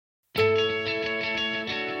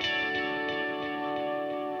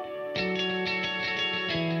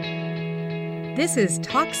This is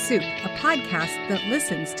Talk Soup, a podcast that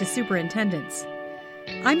listens to superintendents.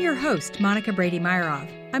 I'm your host, Monica Brady-Meyerov.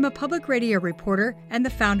 I'm a public radio reporter and the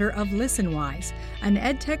founder of ListenWise, an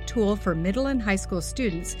edtech tool for middle and high school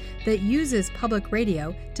students that uses public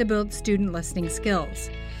radio to build student listening skills.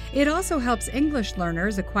 It also helps English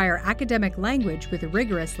learners acquire academic language with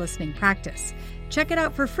rigorous listening practice. Check it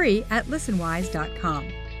out for free at listenwise.com.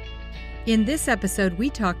 In this episode,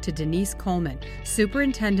 we talk to Denise Coleman,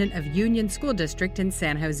 Superintendent of Union School District in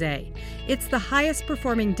San Jose. It's the highest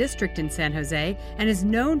performing district in San Jose and is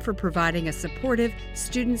known for providing a supportive,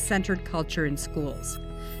 student-centered culture in schools.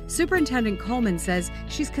 Superintendent Coleman says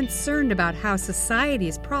she's concerned about how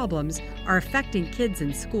society's problems are affecting kids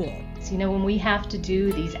in school. You know, when we have to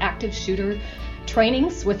do these active shooter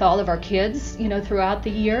trainings with all of our kids, throughout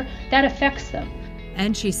the year, that affects them.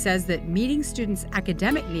 And she says that meeting students'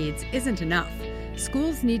 academic needs isn't enough.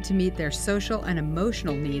 Schools need to meet their social and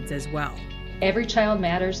emotional needs as well. Every child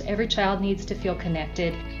matters. Every child needs to feel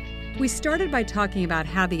connected. We started by talking about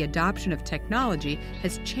how the adoption of technology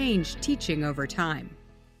has changed teaching over time.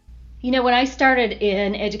 When I started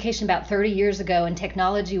in education about 30 years ago and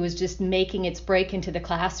technology was just making its break into the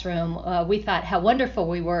classroom, we thought how wonderful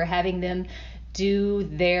we were having them do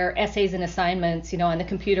their essays and assignments, on the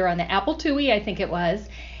computer, on the Apple IIe, I think it was.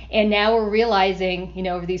 And now we're realizing,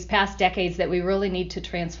 over these past decades that we really need to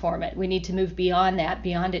transform it. We need to move beyond that,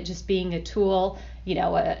 beyond it just being a tool,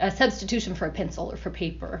 a substitution for a pencil or for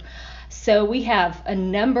paper. So we have a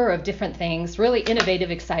number of different things, really innovative,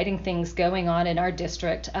 exciting things going on in our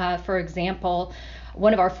district. For example,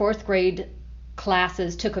 one of our fourth grade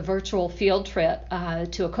classes took a virtual field trip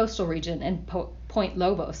to a coastal region in Point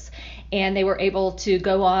Lobos, and they were able to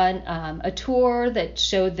go on a tour that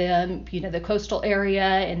showed them, the coastal area,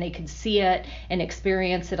 and they could see it and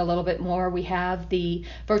experience it a little bit more. We have the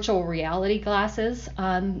virtual reality glasses,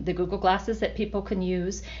 the Google glasses that people can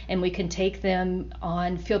use, and we can take them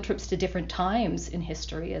on field trips to different times in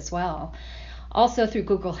history as well. Also through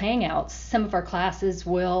Google Hangouts, some of our classes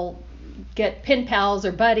will get pen pals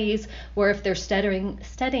or buddies where if they're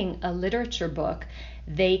studying a literature book,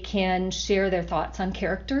 they can share their thoughts on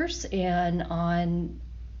characters and on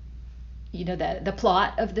the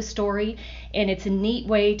plot of the story. And it's a neat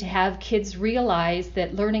way to have kids realize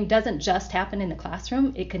that learning doesn't just happen in the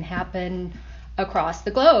classroom. It can happen across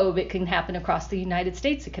the globe. It can happen across the United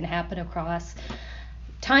States. It can happen across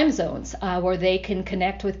time zones where they can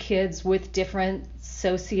connect with kids with different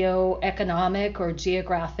socioeconomic or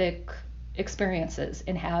geographic experiences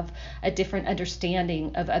and have a different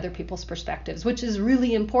understanding of other people's perspectives, which is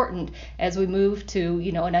really important as we move to,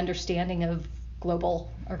 an understanding of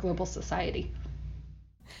our global society.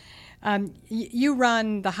 You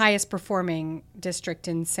run the highest performing district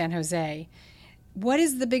in San Jose. What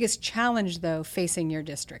is the biggest challenge, though, facing your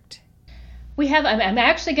district? I'm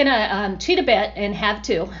actually going to cheat a bit and have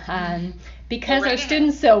to. Because our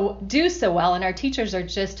students do so well and our teachers are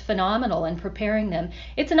just phenomenal in preparing them.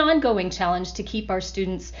 It's an ongoing challenge to keep our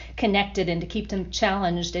students connected and to keep them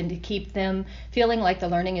challenged and to keep them feeling like the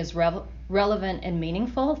learning is relevant and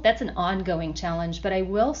meaningful. That's an ongoing challenge. But I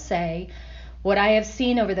will say what I have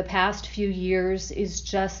seen over the past few years is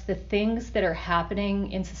just the things that are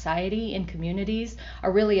happening in society, in communities,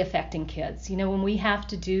 are really affecting kids. When we have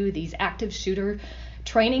to do these active shooter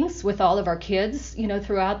trainings with all of our kids,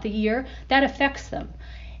 throughout the year, that affects them.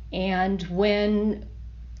 And when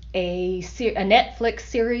a Netflix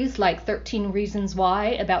series like 13 Reasons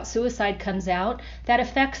Why about suicide comes out, that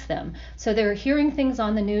affects them. So they're hearing things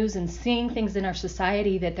on the news and seeing things in our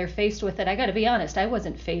society that they're faced with that I got to be honest, I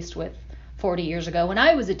wasn't faced with 40 years ago when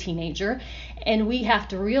I was a teenager. And we have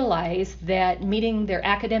to realize that meeting their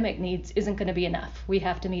academic needs isn't going to be enough. We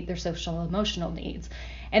have to meet their social and emotional needs.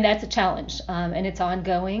 And that's a challenge, and it's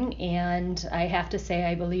ongoing. And I have to say,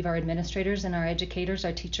 I believe our administrators and our educators,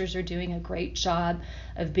 our teachers are doing a great job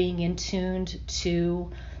of being in tune to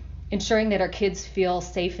ensuring that our kids feel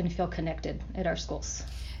safe and feel connected at our schools.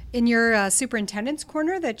 In your superintendent's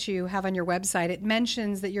corner that you have on your website, it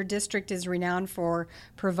mentions that your district is renowned for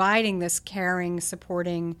providing this caring,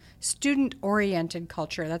 supporting, student-oriented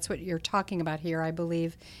culture. That's what you're talking about here, I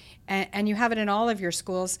believe. And you have it in all of your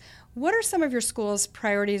schools. What are some of your school's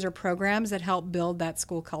priorities or programs that help build that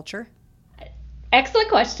school culture? Excellent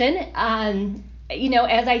question. As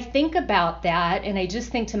I think about that, and I just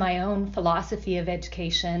think to my own philosophy of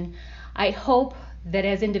education, I hope that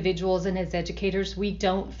as individuals and as educators, we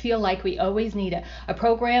don't feel like we always need a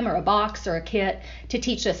program or a box or a kit to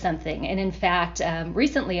teach us something. And in fact,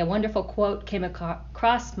 recently a wonderful quote came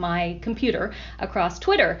across my computer, across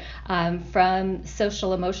Twitter, from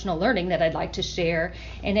Social Emotional Learning that I'd like to share.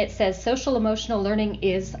 And it says, social emotional learning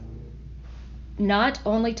is not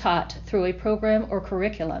only taught through a program or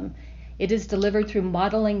curriculum, it is delivered through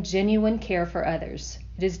modeling genuine care for others.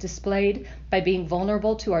 It is displayed by being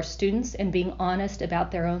vulnerable to our students and being honest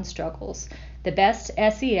about their own struggles. The best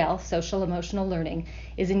SEL, social emotional learning,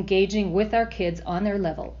 is engaging with our kids on their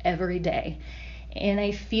level every day. And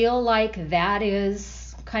I feel like that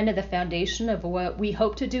is kind of the foundation of what we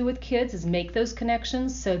hope to do with kids, is make those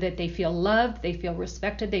connections so that they feel loved, they feel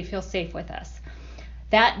respected, they feel safe with us.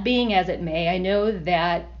 That being as it may, I know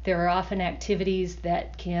that there are often activities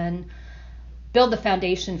that can build the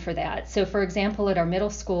foundation for that. So for example, at our middle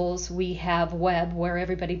schools, we have WEB, Where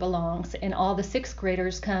Everybody Belongs, and all the sixth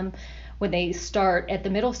graders come when they start at the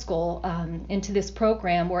middle school into this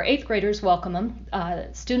program where eighth graders welcome them,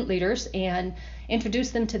 student leaders, and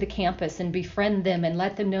introduce them to the campus and befriend them and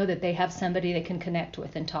let them know that they have somebody they can connect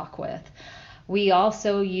with and talk with. We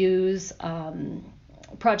also use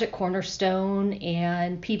Project Cornerstone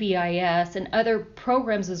and PBIS and other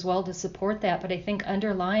programs as well to support that. But I think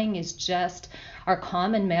underlying is just our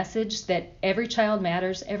common message that every child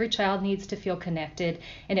matters, every child needs to feel connected,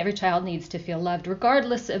 and every child needs to feel loved,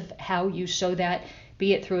 regardless of how you show that,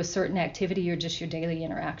 be it through a certain activity or just your daily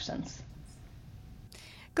interactions.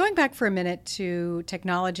 Going back for a minute to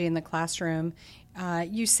technology in the classroom,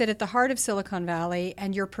 you sit at the heart of Silicon Valley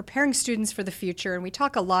and you're preparing students for the future. And we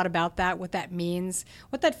talk a lot about that, what that means,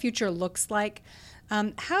 what that future looks like.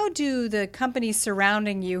 How do the companies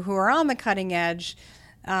surrounding you who are on the cutting edge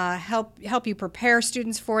help you prepare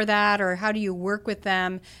students for that? Or how do you work with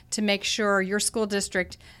them to make sure your school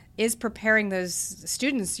district is preparing those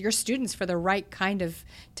students, your students, for the right kind of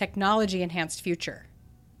technology enhanced future?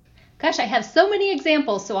 Gosh, I have so many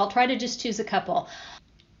examples, so I'll try to just choose a couple.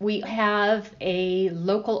 We have a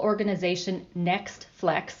local organization,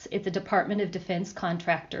 NextFlex. It's a Department of Defense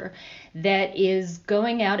contractor that is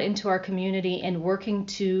going out into our community and working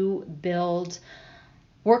to build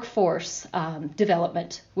workforce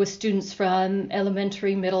development with students from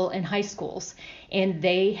elementary, middle, and high schools. And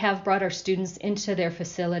they have brought our students into their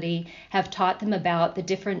facility, have taught them about the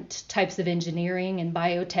different types of engineering and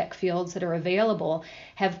biotech fields that are available,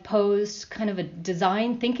 have posed kind of a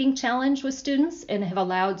design thinking challenge with students, and have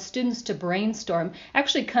allowed students to brainstorm,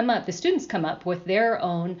 actually the students come up with their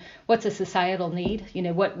own, what's a societal need,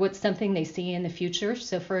 what's something they see in the future.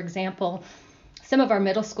 So for example, some of our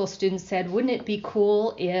middle school students said, wouldn't it be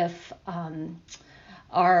cool if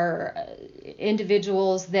our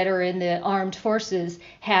individuals that are in the armed forces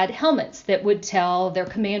had helmets that would tell their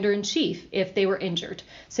commander-in-chief if they were injured,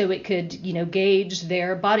 so it could, gauge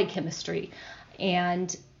their body chemistry.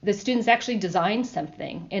 And the students actually designed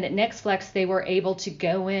something, and at NextFlex they were able to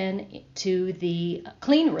go in to the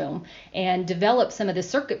clean room and develop some of the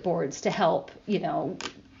circuit boards to help,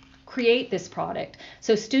 create this product.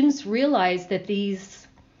 So students realize that these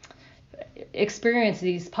experience,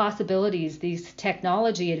 these possibilities, these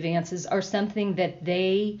technology advances are something that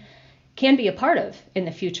they can be a part of in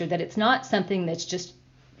the future, that it's not something that's just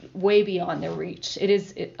way beyond their reach. It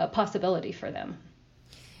is a possibility for them.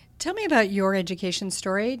 Tell me about your education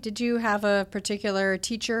story. Did you have a particular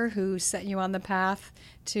teacher who set you on the path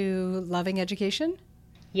to loving education?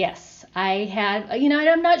 Yes, I had,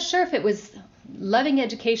 I'm not sure if it was loving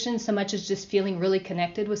education so much as just feeling really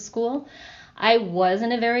connected with school. I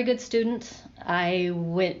wasn't a very good student. I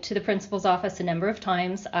went to the principal's office a number of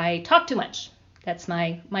times. I talked too much. That's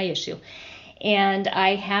my issue. And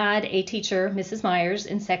I had a teacher, Mrs. Myers,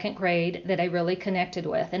 in second grade that I really connected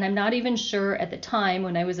with. And I'm not even sure at the time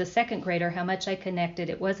when I was a second grader how much I connected.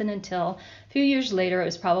 It wasn't until a few years later, it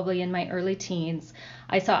was probably in my early teens,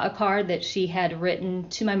 I saw a card that she had written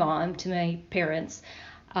to my mom, to my parents,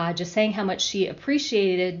 just saying how much she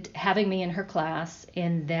appreciated having me in her class,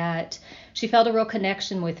 and that she felt a real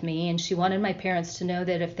connection with me, and she wanted my parents to know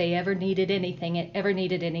that if they ever needed anything, ever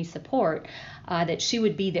needed any support, that she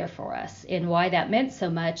would be there for us. And why that meant so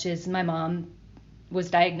much is my mom was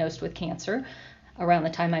diagnosed with cancer around the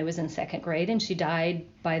time I was in second grade, and she died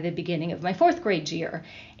by the beginning of my fourth grade year.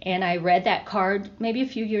 And I read that card maybe a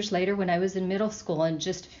few years later when I was in middle school, and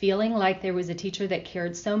just feeling like there was a teacher that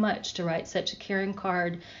cared so much to write such a caring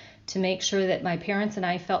card to make sure that my parents and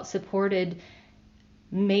I felt supported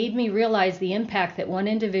made me realize the impact that one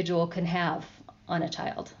individual can have on a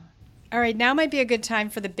child. All right, now might be a good time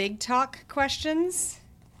for the big talk questions.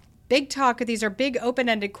 Big talk, these are big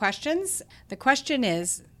open-ended questions. The question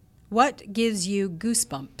is, what gives you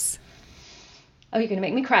goosebumps? Oh, you're going to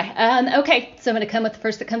make me cry. Okay, so I'm going to come with the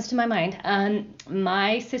first that comes to my mind.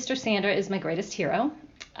 My sister Sandra is my greatest hero.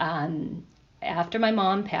 After my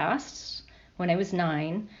mom passed when I was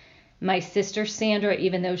 9, my sister Sandra,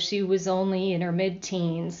 even though she was only in her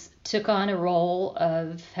mid-teens, took on a role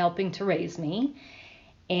of helping to raise me.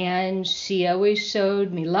 And she always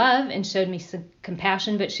showed me love and showed me some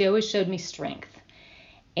compassion, but she always showed me strength.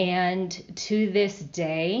 And to this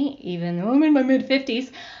day, even though I'm in my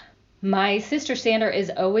mid-50s, my sister Sandra is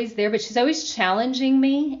always there, but she's always challenging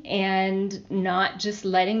me and not just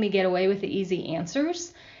letting me get away with the easy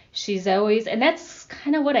answers. She's always, and that's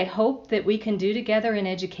kind of what I hope that we can do together in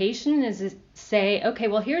education, is say, okay,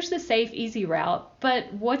 well, here's the safe, easy route,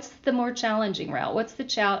 but what's the more challenging route? What's the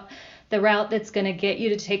route that's going to get you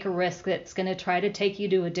to take a risk, that's going to try to take you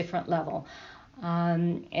to a different level?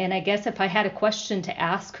 And I guess if I had a question to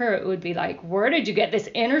ask her, it would be like, where did you get this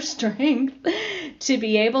inner strength to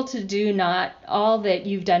be able to do not all that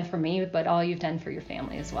you've done for me, but all you've done for your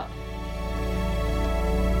family as well?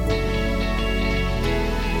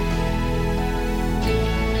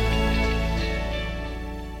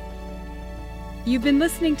 You've been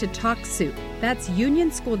listening to Talk Soup. That's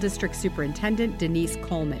Union School District Superintendent Denise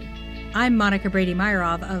Coleman. I'm Monica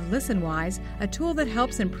Brady-Meyerov of ListenWise, a tool that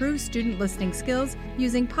helps improve student listening skills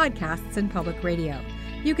using podcasts and public radio.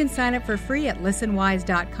 You can sign up for free at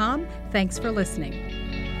listenwise.com. Thanks for listening.